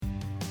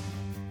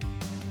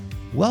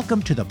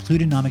Welcome to the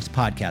Plutonomics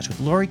Podcast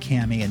with Lori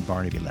Cammey and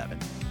Barnaby Levin.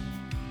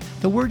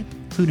 The word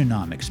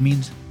Plutonomics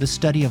means the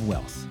study of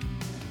wealth.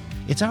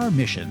 It's our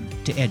mission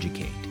to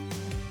educate,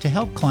 to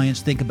help clients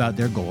think about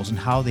their goals and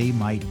how they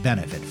might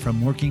benefit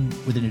from working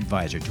with an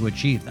advisor to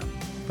achieve them.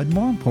 But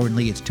more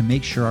importantly, it's to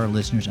make sure our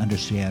listeners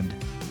understand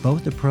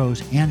both the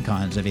pros and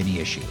cons of any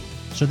issue,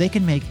 so they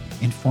can make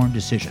informed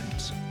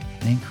decisions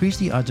and increase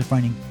the odds of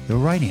finding the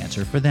right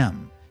answer for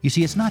them. You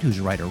see, it's not who's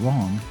right or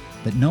wrong,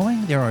 but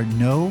knowing there are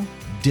no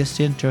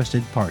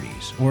disinterested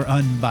parties or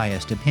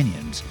unbiased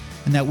opinions,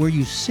 and that where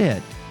you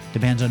sit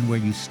depends on where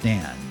you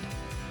stand.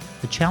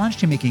 The challenge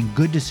to making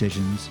good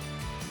decisions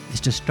is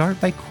to start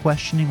by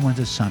questioning one's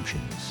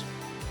assumptions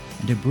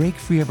and to break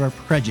free of our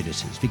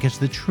prejudices, because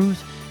the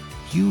truth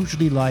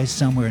usually lies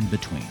somewhere in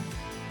between.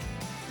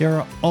 There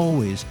are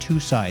always two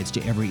sides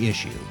to every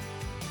issue,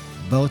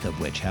 both of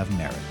which have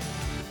merit.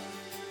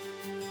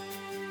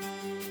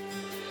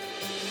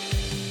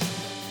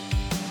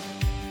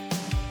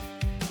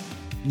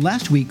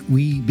 Last week,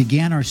 we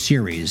began our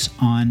series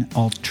on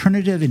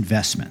alternative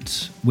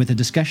investments with a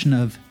discussion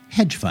of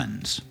hedge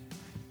funds.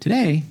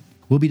 Today,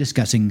 we'll be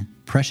discussing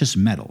precious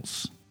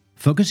metals,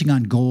 focusing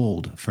on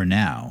gold for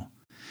now,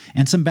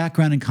 and some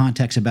background and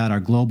context about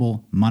our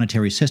global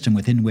monetary system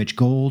within which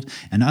gold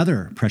and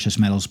other precious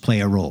metals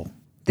play a role.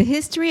 The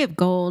history of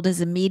gold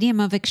as a medium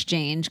of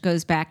exchange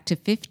goes back to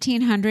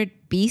 1500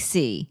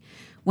 BC,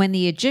 when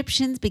the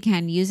Egyptians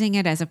began using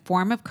it as a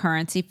form of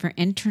currency for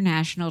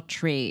international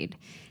trade.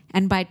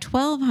 And by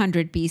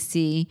 1200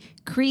 BC,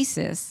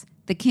 Croesus,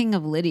 the king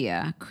of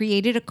Lydia,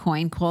 created a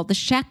coin called the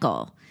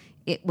shekel.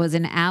 It was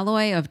an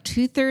alloy of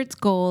 2/3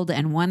 gold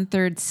and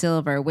 1/3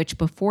 silver, which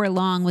before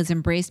long was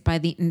embraced by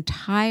the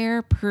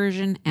entire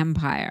Persian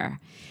Empire.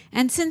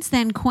 And since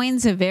then,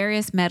 coins of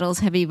various metals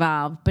have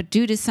evolved, but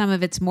due to some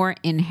of its more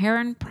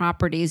inherent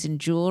properties in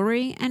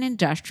jewelry and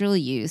industrial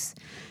use,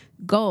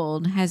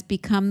 gold has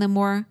become the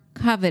more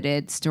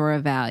coveted store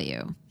of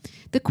value.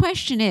 The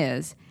question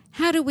is,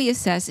 how do we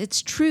assess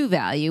its true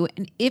value,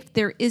 and if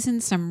there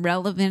isn't some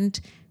relevant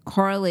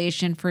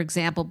correlation, for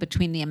example,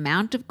 between the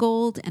amount of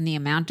gold and the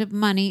amount of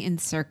money in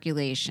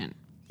circulation?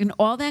 In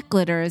All That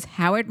Glitters,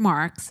 Howard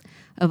Marks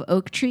of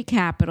Oaktree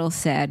Capital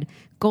said,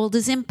 gold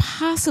is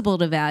impossible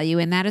to value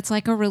and that it's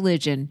like a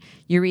religion.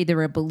 You're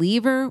either a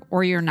believer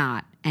or you're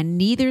not, and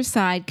neither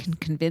side can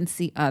convince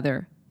the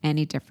other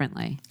any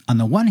differently. On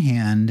the one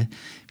hand,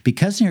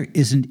 because there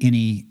isn't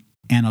any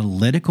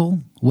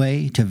analytical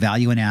way to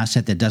value an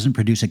asset that doesn't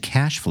produce a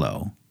cash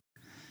flow,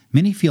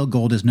 many feel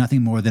gold is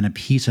nothing more than a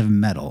piece of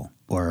metal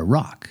or a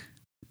rock.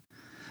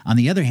 On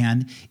the other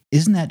hand,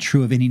 isn't that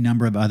true of any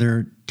number of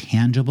other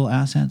tangible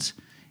assets,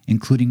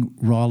 including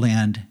raw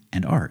land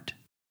and art?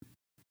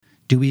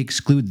 Do we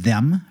exclude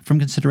them from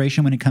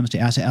consideration when it comes to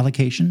asset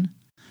allocation?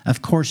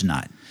 Of course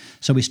not.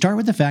 So we start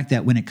with the fact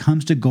that when it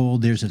comes to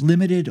gold, there's a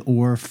limited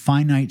or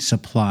finite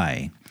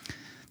supply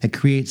that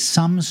creates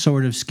some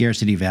sort of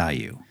scarcity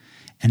value.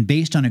 And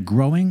based on a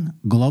growing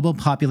global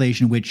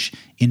population, which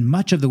in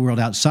much of the world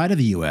outside of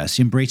the U.S.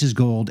 embraces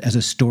gold as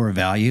a store of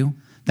value,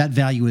 that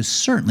value is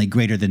certainly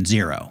greater than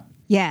zero.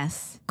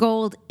 Yes,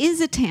 gold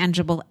is a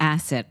tangible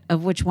asset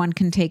of which one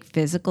can take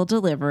physical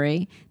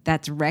delivery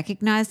that's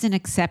recognized and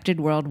accepted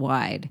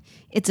worldwide.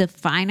 It's a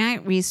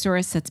finite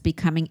resource that's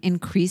becoming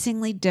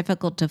increasingly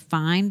difficult to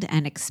find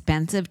and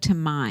expensive to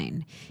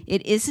mine.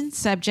 It isn't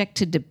subject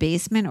to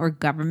debasement or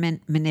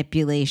government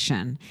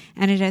manipulation,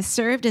 and it has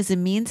served as a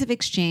means of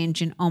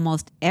exchange in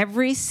almost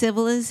every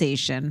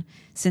civilization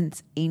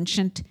since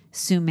ancient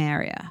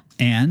Sumeria.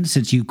 And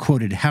since you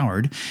quoted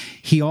Howard,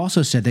 he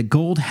also said that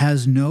gold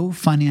has no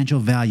financial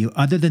value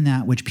other than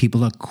that which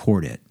people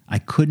accord it. I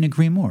couldn't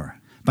agree more.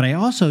 But I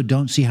also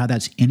don't see how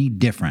that's any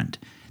different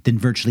than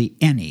virtually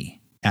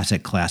any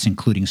asset class,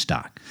 including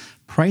stock.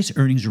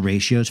 Price-earnings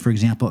ratios, for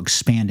example,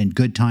 expand in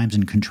good times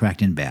and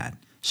contract in bad.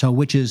 So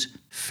which is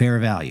fair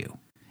value?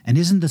 And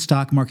isn't the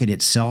stock market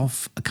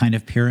itself a kind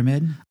of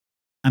pyramid?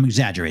 I'm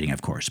exaggerating,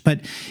 of course, but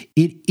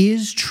it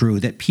is true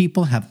that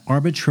people have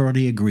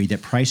arbitrarily agreed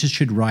that prices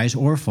should rise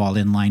or fall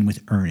in line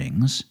with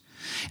earnings,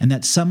 and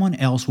that someone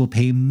else will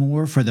pay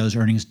more for those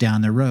earnings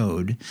down the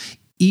road,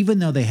 even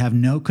though they have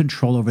no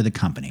control over the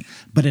company.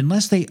 But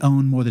unless they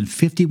own more than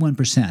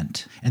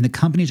 51% and the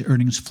company's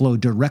earnings flow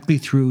directly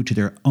through to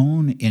their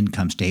own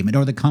income statement,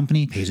 or the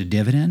company pays a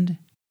dividend,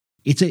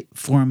 it's a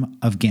form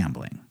of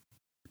gambling.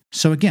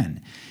 So again,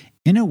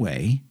 in a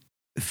way,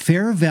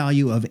 fair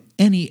value of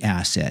any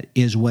asset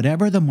is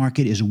whatever the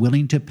market is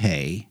willing to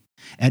pay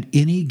at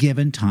any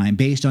given time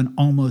based on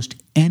almost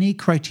any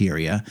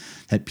criteria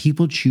that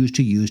people choose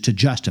to use to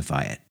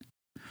justify it,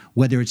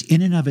 whether it's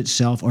in and of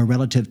itself or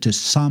relative to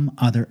some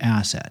other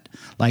asset,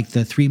 like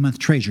the 3-month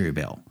Treasury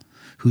bill,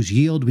 whose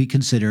yield we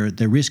consider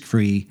the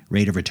risk-free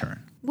rate of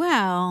return.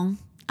 Well,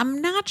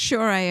 I'm not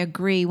sure I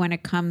agree when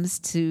it comes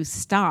to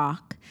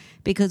stock,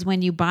 because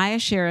when you buy a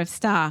share of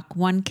stock,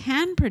 one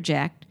can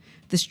project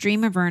the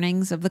stream of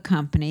earnings of the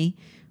company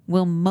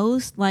will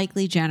most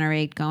likely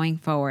generate going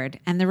forward,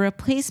 and the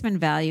replacement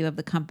value of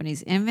the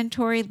company's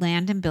inventory,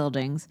 land, and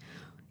buildings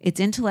its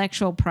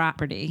intellectual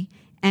property,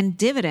 and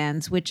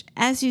dividends, which,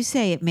 as you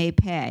say, it may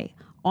pay.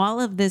 All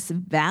of this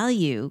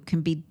value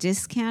can be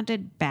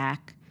discounted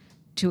back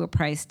to a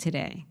price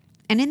today.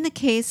 And in the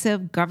case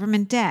of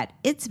government debt,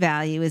 its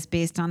value is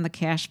based on the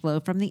cash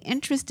flow from the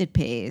interest it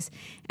pays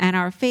and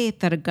our faith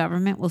that a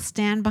government will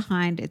stand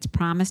behind its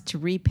promise to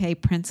repay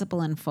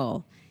principal in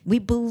full. We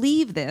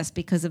believe this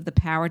because of the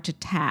power to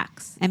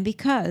tax and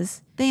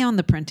because they own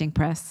the printing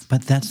press.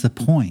 But that's the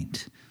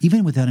point.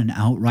 Even without an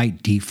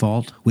outright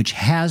default, which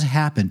has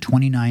happened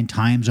 29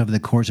 times over the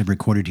course of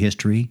recorded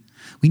history,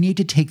 we need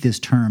to take this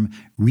term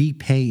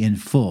repay in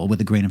full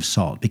with a grain of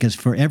salt, because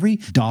for every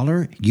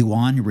dollar,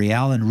 yuan,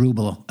 real, and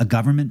ruble a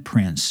government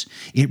prints,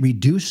 it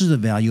reduces the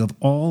value of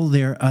all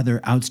their other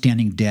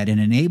outstanding debt and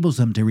enables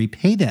them to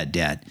repay that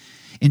debt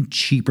in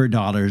cheaper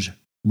dollars,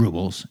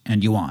 rubles,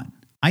 and yuan.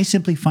 I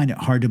simply find it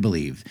hard to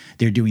believe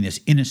they're doing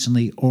this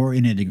innocently or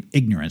in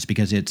ignorance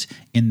because it's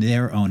in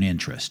their own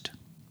interest.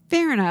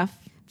 Fair enough.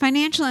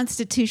 Financial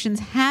institutions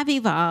have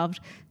evolved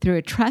through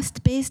a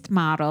trust-based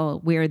model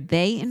where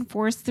they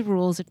enforce the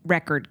rules of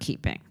record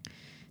keeping.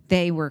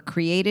 They were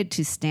created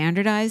to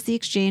standardize the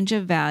exchange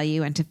of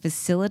value and to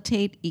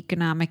facilitate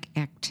economic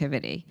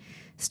activity,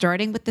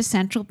 starting with the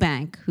central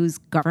bank, whose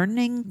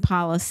governing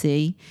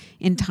policy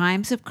in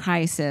times of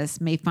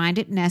crisis may find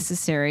it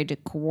necessary to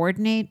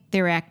coordinate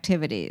their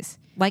activities,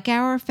 like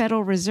our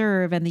Federal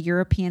Reserve and the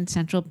European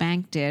Central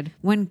Bank did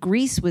when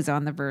Greece was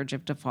on the verge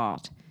of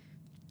default.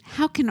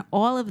 How can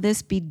all of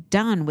this be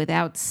done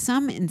without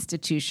some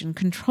institution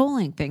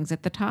controlling things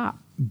at the top?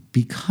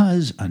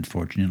 Because,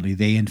 unfortunately,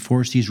 they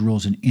enforce these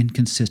rules in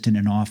inconsistent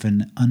and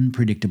often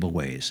unpredictable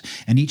ways,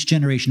 and each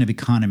generation of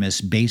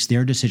economists base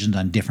their decisions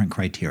on different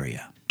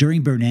criteria.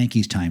 During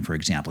Bernanke's time, for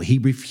example, he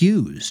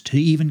refused to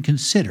even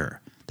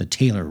consider the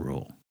Taylor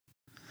rule.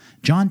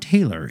 John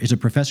Taylor is a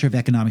professor of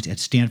economics at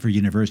Stanford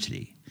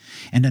University,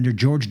 and under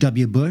George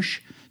W.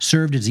 Bush,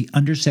 served as the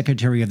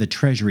Undersecretary of the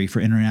Treasury for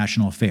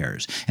International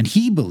Affairs, and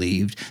he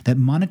believed that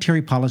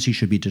monetary policy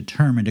should be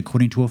determined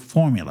according to a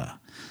formula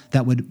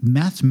that would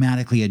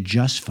mathematically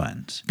adjust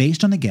funds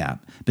based on the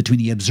gap between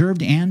the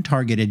observed and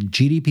targeted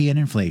GDP and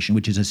inflation,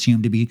 which is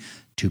assumed to be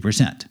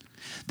 2%.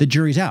 The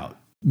jury's out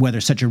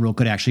whether such a rule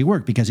could actually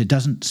work because it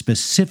doesn't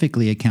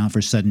specifically account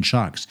for sudden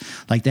shocks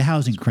like the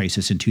housing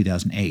crisis in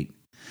 2008.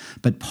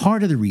 But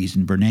part of the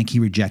reason Bernanke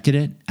rejected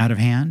it out of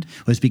hand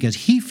was because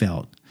he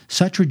felt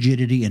such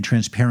rigidity and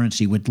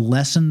transparency would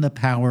lessen the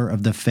power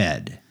of the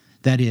Fed.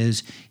 That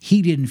is,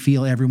 he didn't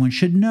feel everyone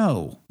should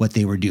know what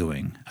they were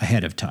doing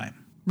ahead of time.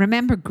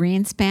 Remember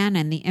Greenspan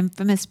and the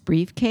infamous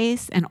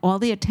briefcase and all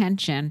the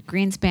attention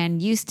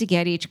Greenspan used to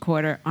get each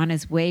quarter on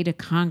his way to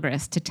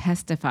Congress to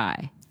testify?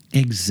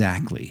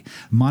 Exactly.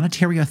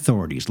 Monetary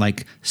authorities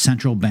like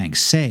central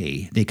banks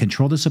say they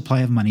control the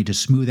supply of money to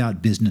smooth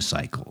out business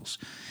cycles,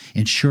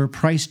 ensure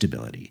price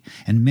stability,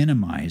 and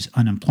minimize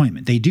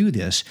unemployment. They do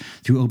this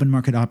through open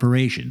market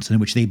operations in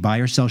which they buy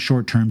or sell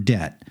short-term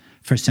debt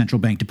for central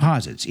bank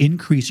deposits,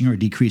 increasing or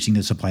decreasing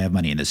the supply of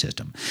money in the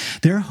system.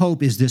 Their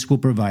hope is this will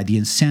provide the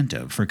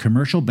incentive for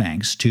commercial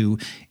banks to,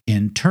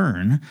 in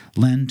turn,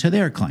 lend to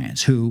their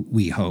clients, who,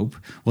 we hope,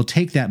 will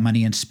take that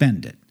money and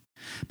spend it.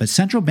 But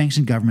central banks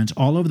and governments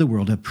all over the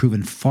world have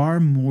proven far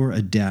more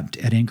adept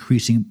at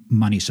increasing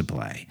money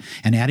supply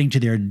and adding to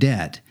their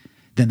debt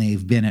than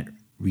they've been at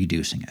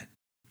reducing it.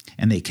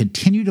 And they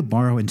continue to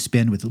borrow and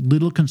spend with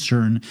little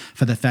concern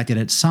for the fact that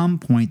at some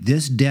point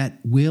this debt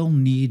will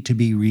need to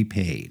be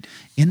repaid.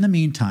 In the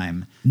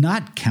meantime,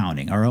 not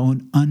counting our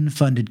own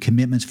unfunded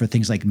commitments for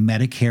things like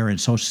Medicare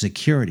and Social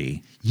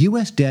Security,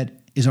 U.S.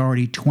 debt is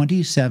already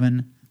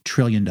 $27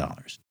 trillion.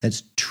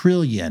 That's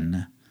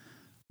trillion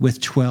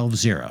with 12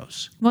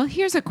 zeros. Well,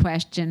 here's a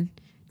question.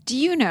 Do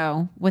you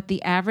know what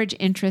the average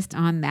interest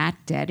on that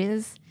debt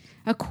is?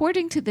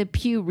 According to the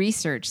Pew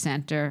Research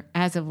Center,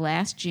 as of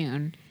last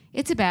June,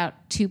 it's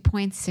about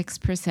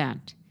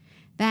 2.6%.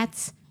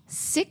 That's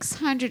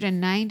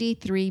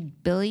 $693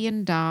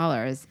 billion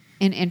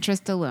in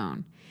interest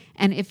alone.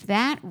 And if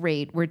that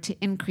rate were to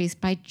increase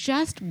by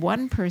just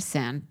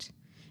 1%,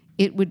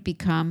 it would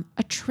become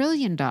 $1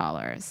 trillion.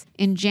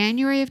 In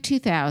January of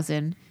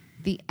 2000,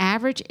 the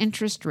average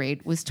interest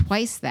rate was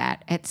twice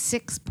that at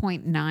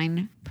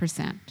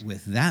 6.9%.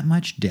 With that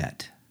much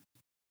debt,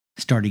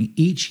 starting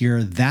each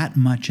year that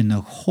much in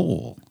the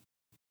hole,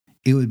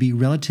 it would be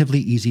relatively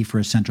easy for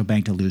a central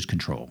bank to lose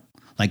control,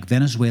 like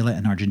Venezuela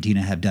and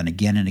Argentina have done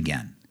again and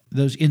again.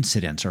 Those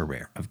incidents are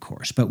rare, of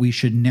course, but we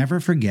should never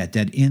forget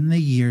that in the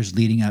years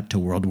leading up to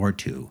World War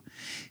II,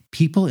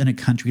 people in a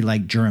country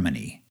like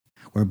Germany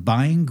were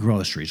buying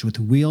groceries with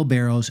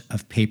wheelbarrows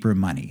of paper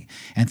money,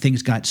 and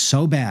things got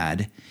so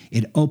bad,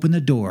 it opened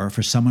the door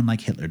for someone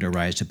like Hitler to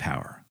rise to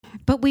power.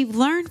 But we've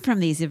learned from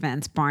these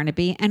events,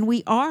 Barnaby, and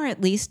we are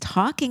at least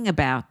talking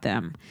about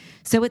them.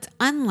 So it's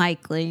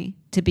unlikely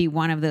to be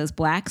one of those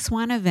black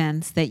swan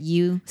events that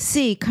you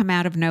see come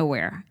out of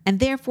nowhere. And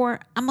therefore,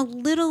 I'm a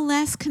little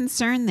less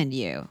concerned than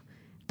you.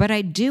 But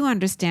I do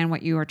understand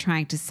what you are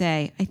trying to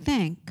say, I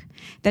think,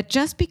 that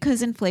just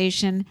because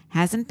inflation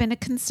hasn't been a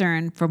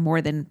concern for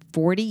more than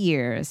 40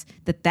 years,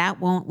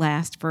 that won't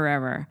last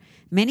forever.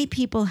 Many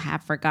people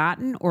have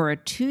forgotten or are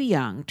too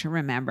young to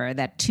remember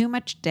that too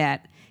much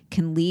debt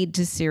can lead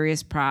to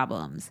serious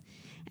problems.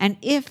 And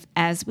if,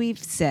 as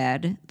we've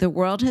said, the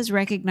world has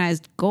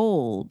recognized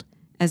gold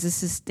as a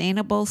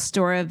sustainable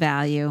store of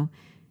value,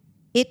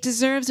 it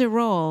deserves a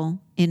role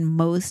in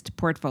most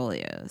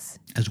portfolios.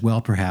 As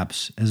well,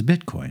 perhaps, as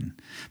Bitcoin.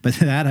 But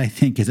that, I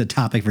think, is a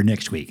topic for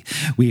next week.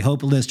 We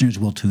hope listeners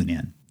will tune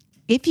in.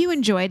 If you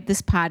enjoyed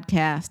this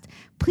podcast,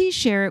 please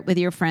share it with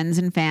your friends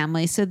and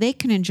family so they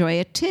can enjoy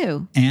it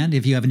too. And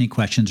if you have any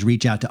questions,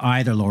 reach out to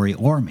either Lori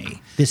or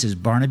me. This is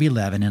Barnaby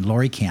Levin and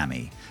Lori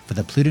Cammey for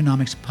the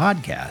Plutonomics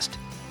Podcast,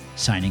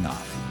 signing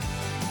off.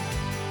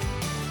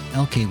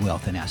 LK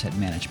Wealth and Asset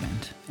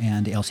Management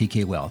and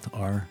LCK Wealth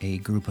are a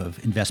group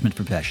of investment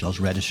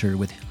professionals registered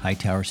with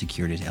Hightower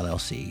Securities,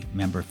 LLC,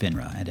 member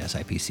FINRA and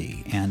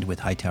SIPC, and with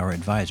Hightower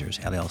Advisors,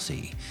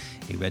 LLC,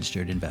 a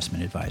registered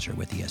investment advisor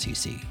with the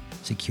SEC.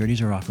 Securities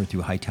are offered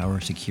through Hightower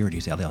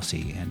Securities,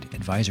 LLC, and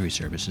advisory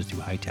services through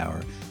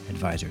Hightower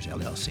Advisors,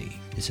 LLC.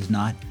 This is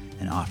not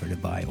an offer to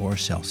buy or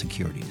sell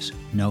securities.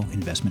 No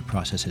investment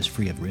process is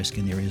free of risk,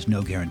 and there is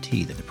no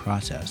guarantee that the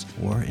process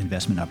or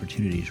investment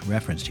opportunities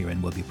referenced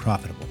herein will be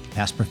profitable.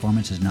 Past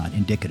performance is not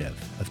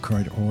indicative of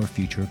current or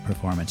future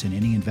performance, and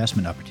any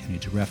investment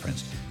opportunities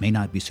referenced may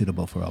not be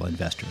suitable for all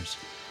investors.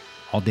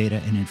 All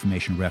data and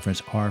information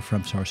referenced are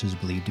from sources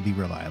believed to be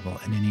reliable,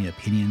 and any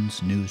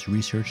opinions, news,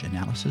 research,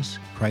 analysis,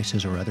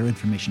 prices, or other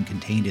information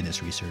contained in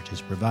this research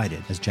is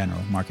provided as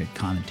general market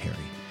commentary.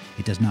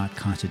 It does not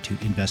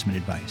constitute investment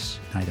advice.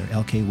 Neither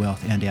LK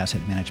Wealth and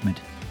Asset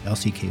Management,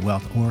 LCK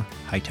Wealth, or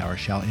Hightower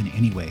shall in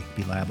any way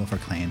be liable for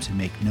claims and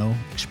make no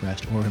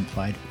expressed or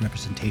implied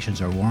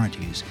representations or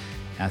warranties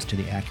as to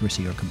the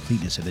accuracy or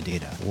completeness of the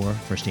data, or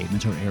for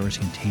statements or errors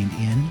contained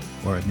in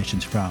or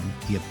omissions from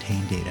the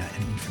obtained data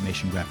and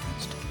information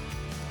referenced.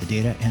 The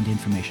data and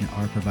information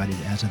are provided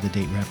as of the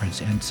date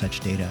referenced, and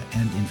such data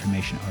and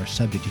information are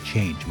subject to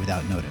change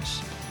without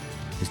notice.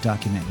 This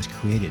document was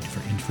created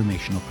for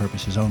informational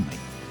purposes only.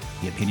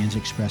 The opinions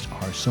expressed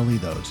are solely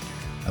those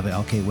of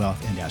LK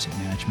Wealth and Asset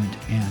Management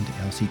and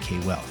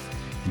LCK Wealth,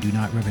 and do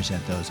not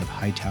represent those of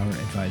Hightower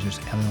Advisors,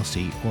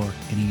 LLC, or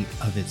any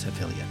of its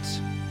affiliates.